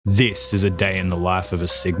This is a day in the life of a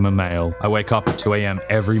Sigma male. I wake up at 2 a.m.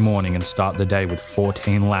 every morning and start the day with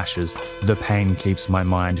 14 lashes. The pain keeps my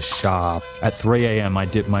mind sharp. At 3 a.m. I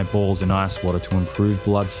dip my balls in ice water to improve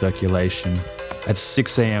blood circulation. At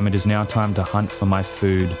 6 a.m. it is now time to hunt for my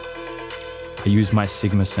food. I use my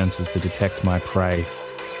Sigma senses to detect my prey.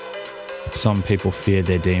 Some people fear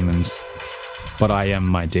their demons, but I am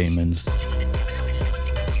my demons.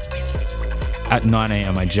 At 9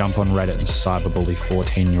 a.m. I jump on Reddit and cyberbully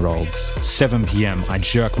 14-year-olds. 7 p.m. I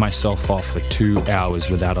jerk myself off for 2 hours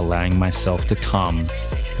without allowing myself to come.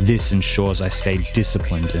 This ensures I stay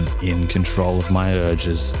disciplined and in control of my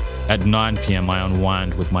urges. At 9 p.m. I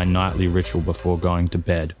unwind with my nightly ritual before going to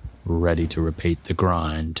bed, ready to repeat the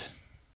grind.